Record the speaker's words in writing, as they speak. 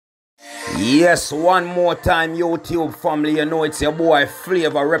Yes, one more time, YouTube family. You know it's your boy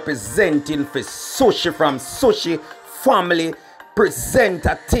Flavor representing for Sushi from Sushi Family. Present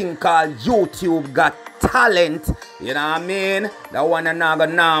a thing called YouTube Got Talent. You know what I mean? The one and not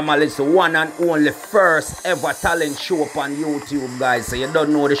normal. It's the one and only first ever talent show up on YouTube, guys. So you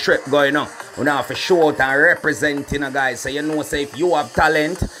don't know the trip going on. We now have to show out and representing, guys. So you know, say if you have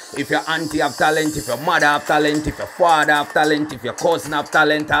talent, if your auntie have talent, if your mother have talent, if your father have talent, if your cousin have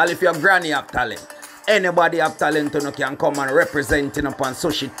talent, or if your granny have talent. Anybody have talent, you can come and representing upon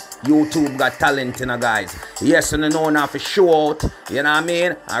Sushi YouTube Got Talent, guys. Yes, you know now for show out, you know what I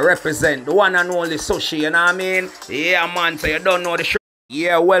mean? And represent the one and only Sushi, you know what I mean? Yeah, man, so you don't know the show.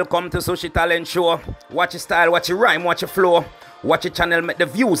 Yeah, welcome to Sushi Talent Show. Watch your style, watch your rhyme, watch your flow. Watch your channel, make the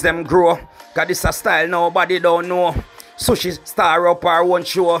views them grow. Cause this a style nobody don't know. Sushi star up our one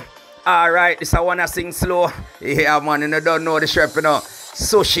show. Alright, this a wanna sing slow. Yeah, man, you don't know the shape, you know.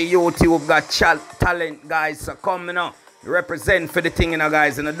 Sushi YouTube Got Talent, guys. So come, you know. Represent for the thing, you know,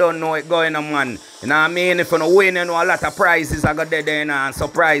 guys. And I don't know it going on, man. You know what I mean? If you don't win, you know, a lot of prizes I got there, you know, and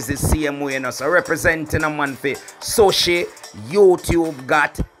surprises same way, you know. So representing a man for Sushi YouTube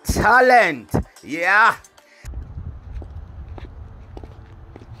Got Talent. Yeah.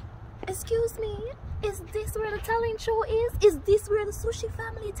 Excuse me, is this where the talent show is? Is this where the Sushi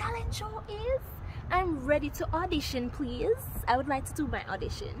Family talent show is? I'm ready to audition, please. I would like to do my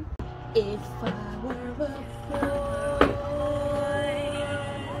audition. If I were a boy,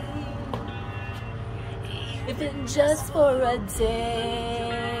 even just for a day,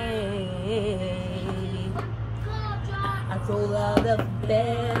 I roll out of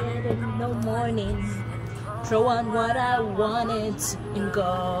bed in the morning, throw on what I wanted and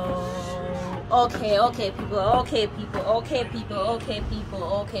go. Okay,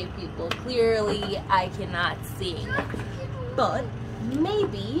 people. Clearly, I cannot sing. But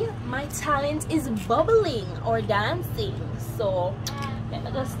maybe my talent is bubbling or dancing. So, let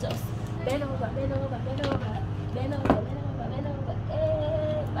me just bend over.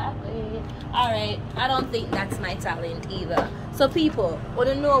 Alright, I don't think that's my talent either. So people,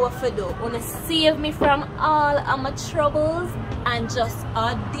 wanna know what to do? Wanna save me from all of my troubles and just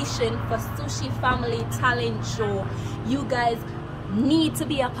audition for Sushi Family Talent Show. You guys need to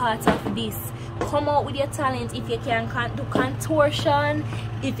be a part of this. Come out with your talent. If you can do contortion,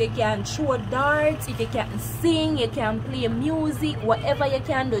 if you can throw darts, if you can sing, you can play music, whatever you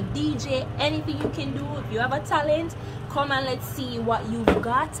can do, DJ, anything you can do. If you have a talent, come and let's see what you've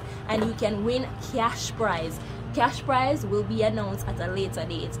got, and you can win cash prize. Cash prize will be announced at a later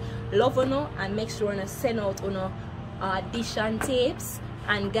date. Love you know, and make sure to send out audition tapes.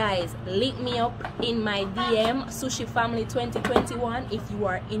 And guys, link me up in my DM Sushi Family 2021 if you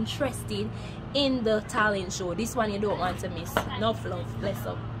are interested in the talent show. This one you don't want to miss. Enough love. Bless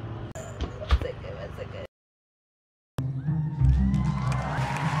up.